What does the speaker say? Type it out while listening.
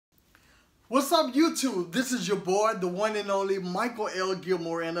What's up, YouTube? This is your boy, the one and only Michael L.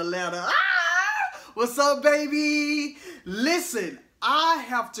 Gilmore in Atlanta. What's up, baby? Listen, I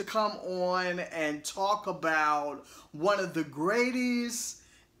have to come on and talk about one of the greatest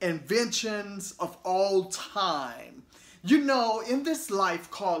inventions of all time. You know, in this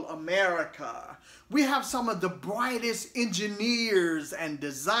life called America, we have some of the brightest engineers and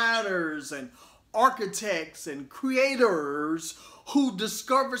designers and architects and creators who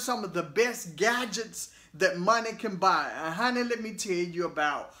discover some of the best gadgets that money can buy. And honey, let me tell you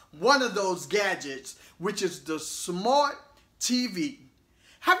about one of those gadgets, which is the smart TV.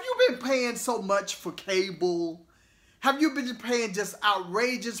 Have you been paying so much for cable? Have you been paying just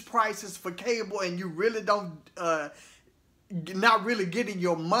outrageous prices for cable and you really don't, not really getting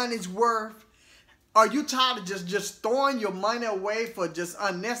your money's worth? Are you tired of just throwing your money away for just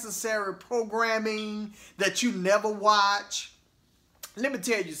unnecessary programming that you never watch? Let me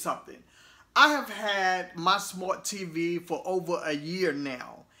tell you something. I have had my smart TV for over a year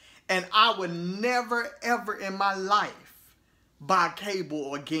now, and I would never ever in my life buy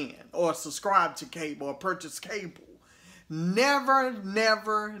cable again, or subscribe to cable, or purchase cable. Never,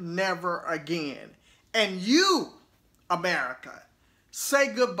 never, never again. And you, America,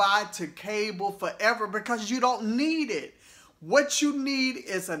 say goodbye to cable forever because you don't need it. What you need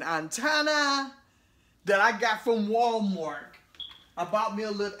is an antenna that I got from Walmart. I bought me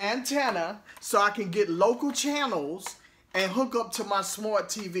a little antenna so I can get local channels and hook up to my smart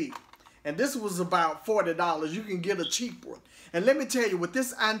TV. And this was about $40. You can get a cheap one. And let me tell you, with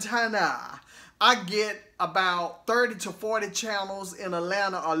this antenna, I get about 30 to 40 channels in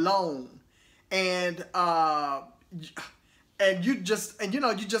Atlanta alone. And you just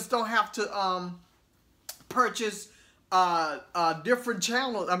don't have to purchase different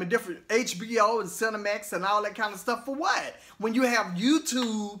channels. I mean, different HBO and Cinemax and all that kind of stuff for what? When you have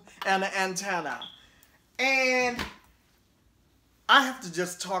YouTube and an antenna. And I have to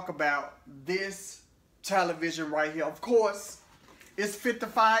just talk about this television right here. Of course, it's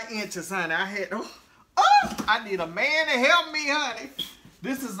 55 inches, honey. I need a man to help me, honey.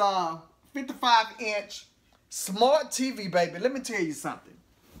 This is a 55-inch smart TV, baby. Let me tell you something.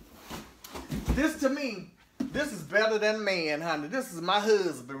 This, to me, this is better than man, honey. This is my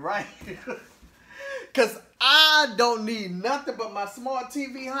husband, right? Because I don't need nothing but my smart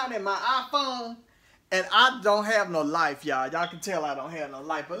TV, honey, my iPhone. And I don't have no life, y'all. Y'all can tell I don't have no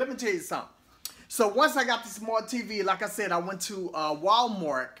life. But let me tell you something. So once I got the smart TV, like I said, I went to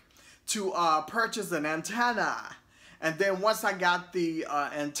Walmart to purchase an antenna. And then once I got the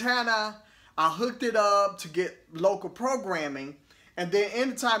antenna, I hooked it up to get local programming. And then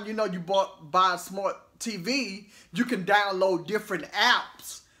anytime, you know, you buy a smart TV, you can download different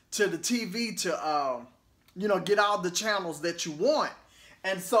apps to the TV to, you know, get all the channels that you want.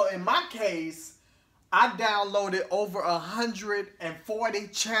 And so in my case, I downloaded over 140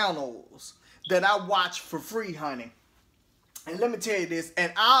 channels that I watch for free, honey. And let me tell you this,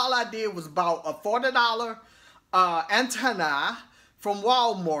 and all I did was bought a $40 antenna from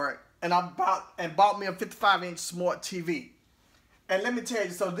Walmart, and bought me a 55-inch smart TV. And let me tell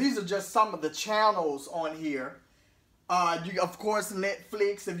you, so these are just some of the channels on here. Of course,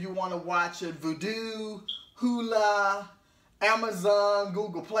 Netflix, if you want to watch it, Vudu, Hula, Amazon,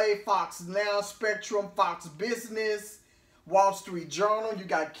 Google Play, Fox Now, Spectrum, Fox Business, Wall Street Journal. You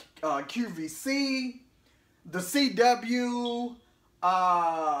got QVC, the CW,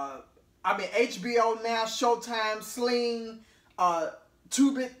 HBO Now, Showtime, Sling,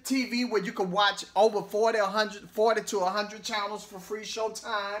 Two-Bit TV, where you can watch over 40 to 100 channels for free.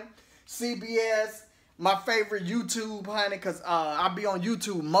 Showtime, CBS, my favorite, YouTube, honey, because I be on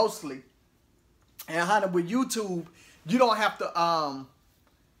YouTube mostly. And honey, with YouTube, you don't have to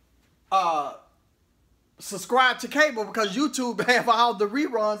subscribe to cable because YouTube have all the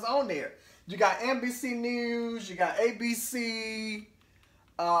reruns on there. You got NBC News, you got ABC,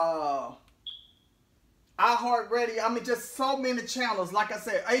 iHeartRadio. I mean, just so many channels. Like I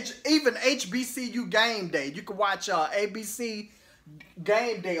said, even HBCU Game Day. You can watch ABC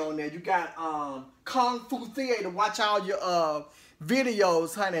Game Day on there. You got Kung Fu Theater. Watch all your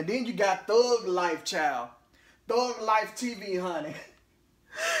videos, honey. And then you got Thug Life, child. Thug Life TV, honey.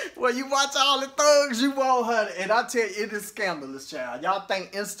 Well, you watch all the thugs you want, honey. And I tell you, it is scandalous, child. Y'all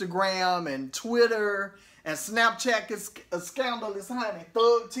think Instagram and Twitter and Snapchat is scandalous, honey.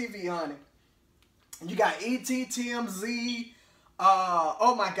 Thug TV, honey. You got ET,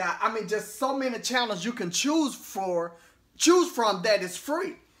 oh my God. I mean, just so many channels you can choose from that is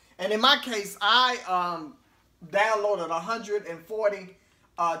free. And in my case, I downloaded 140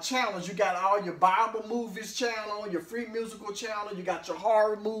 channels. You got all your Bible movies channel, your free musical channel, you got your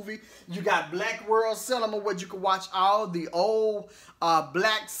horror movie, you got Black World Cinema where you can watch all the old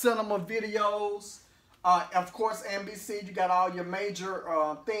black cinema videos. Of course, NBC, you got all your major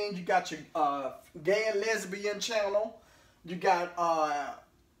things. You got your gay and lesbian channel. You got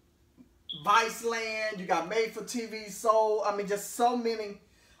Viceland. You got Made for TV Soul. I mean, just so many.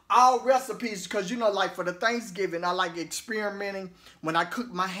 All recipes, because, you know, like for the Thanksgiving, I like experimenting when I cook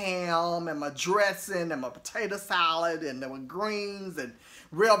my ham and my dressing and my potato salad and the greens and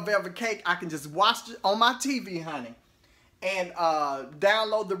real velvet cake. I can just watch it on my TV, honey, and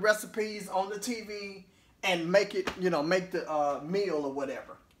download the recipes on the TV and make it, you know, make the meal or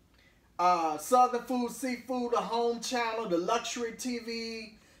whatever. Southern Food, Seafood, the Home Channel, the Luxury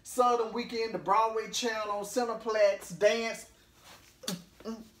TV, Southern Weekend, the Broadway Channel, Cineplex, Dance.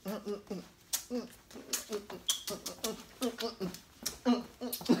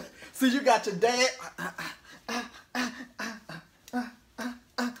 So you got your dad.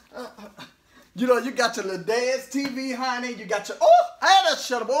 You know, you got your little dad's TV, honey. You got your, oh, I had that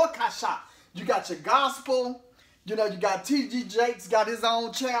shut up, oh, kasha. You got your gospel. You know, you got T.G. Jakes got his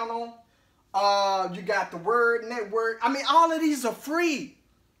own channel. You got the Word Network. I mean, all of these are free.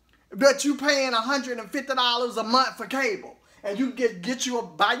 But you paying $150 a month for cable. And you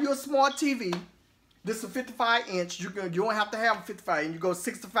buy you a smart TV. This is a 55 inch. You don't have to have a 55 inch. You go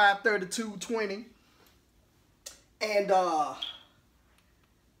 65, 32, 20. And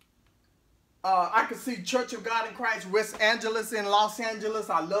I can see Church of God in Christ, West Angeles and Los Angeles.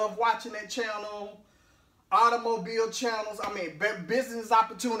 I love watching that channel. Automobile channels. I mean, Business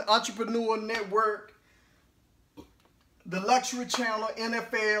Opportunity, Entrepreneur Network. The Luxury Channel,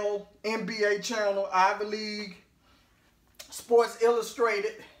 NFL, NBA Channel, Ivy League. Sports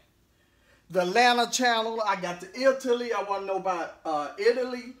Illustrated, the Atlanta Channel. I got the Italy. I want to know about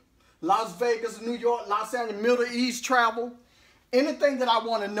Italy, Las Vegas, New York, Los Angeles, Middle East travel. Anything that I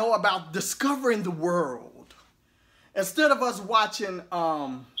want to know about discovering the world. Instead of us watching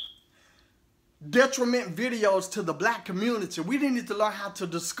detriment videos to the black community, we need to learn how to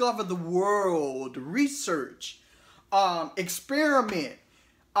discover the world, research, experiment.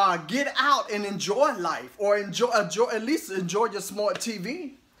 Get out and enjoy life, or at least enjoy your smart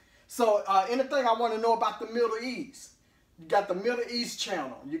TV. So anything I want to know about the Middle East, you got the Middle East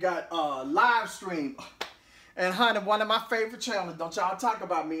channel. You got live stream. And honey, one of my favorite channels. Don't y'all talk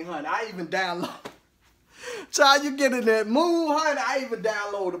about me, honey. I even download. Child, you get in that mood, honey. I even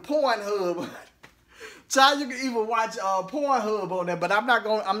download the Pornhub. Child, you can even watch Pornhub on there, but I'm not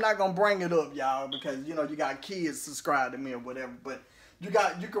gonna bring it up, y'all, because you know you got kids subscribe to me or whatever. But you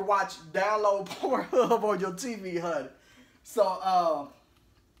can download Pornhub on your TV, honey. So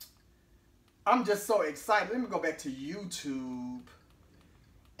I'm just so excited. Let me go back to YouTube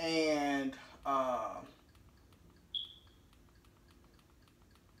and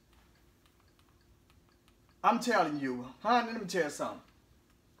I'm telling you, honey, let me tell you something.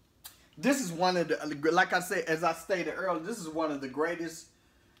 This is one of the, like I said, as I stated earlier, this is one of the greatest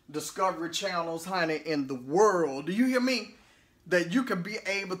discovery channels, honey, in the world. Do you hear me? That you can be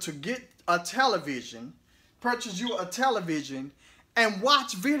able to get a television, purchase you a television, and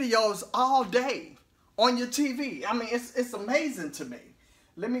watch videos all day on your TV. I mean, it's amazing to me.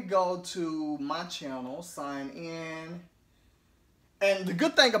 Let me go to my channel, sign in. And the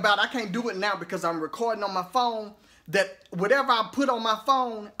good thing about it, I can't do it now because I'm recording on my phone, that whatever I put on my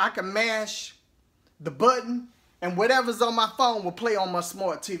phone, I can mash the button, and whatever's on my phone will play on my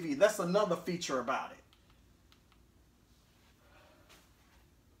smart TV. That's another feature about it.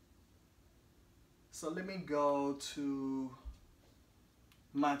 So let me go to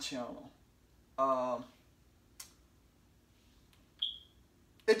my channel.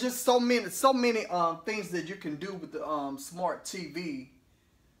 It's just so many things that you can do with the smart TV.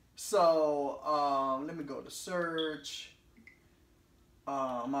 So let me go to search.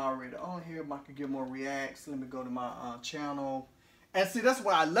 I'm already on here. I can get more reacts. Let me go to my channel. And see, that's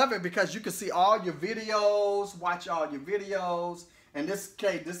why I love it, because you can see all your videos, watch all your videos. In this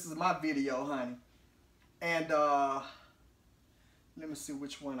case, this is my video, honey. And let me see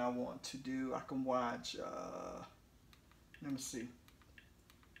which one I want to do. I can watch, let me see.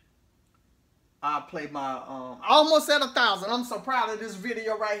 I played my, almost at 1,000. I'm so proud of this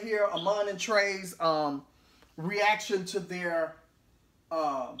video right here. Amon and Trey's reaction to their,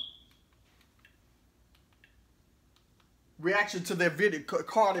 video,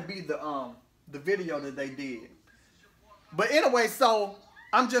 Cardi B, the video that they did. But anyway, so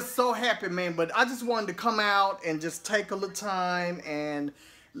I'm just so happy, man. But I just wanted to come out and just take a little time and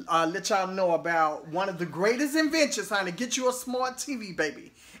let y'all know about one of the greatest inventions, honey. Get you a smart TV,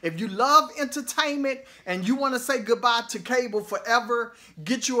 baby. If you love entertainment and you want to say goodbye to cable forever,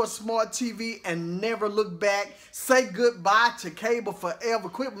 get you a smart TV and never look back. Say goodbye to cable forever.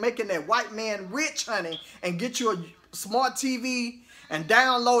 Quit making that white man rich, honey, and get you a smart TV and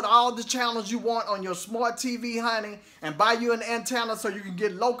download all the channels you want on your smart TV, honey, and buy you an antenna so you can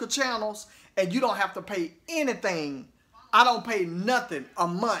get local channels and you don't have to pay anything. I don't pay nothing a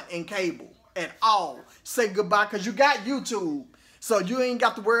month in cable at all. Say goodbye because you got YouTube. So you ain't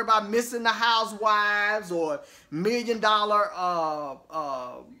got to worry about missing the Housewives or $1 Million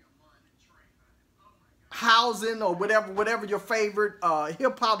housing or whatever your favorite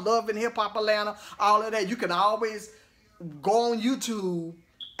hip hop, Love and Hip Hop Atlanta, all of that. You can always go on YouTube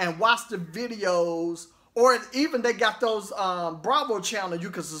and watch the videos, or even they got those Bravo channel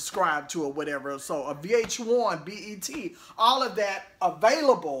you can subscribe to or whatever. So a VH1, BET, all of that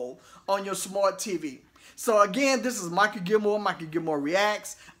available on your smart TV. So again, this is Michael Gilmore, Michael Gilmore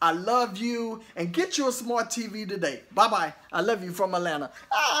Reacts. I love you, and get you a smart TV today. Bye-bye. I love you from Atlanta.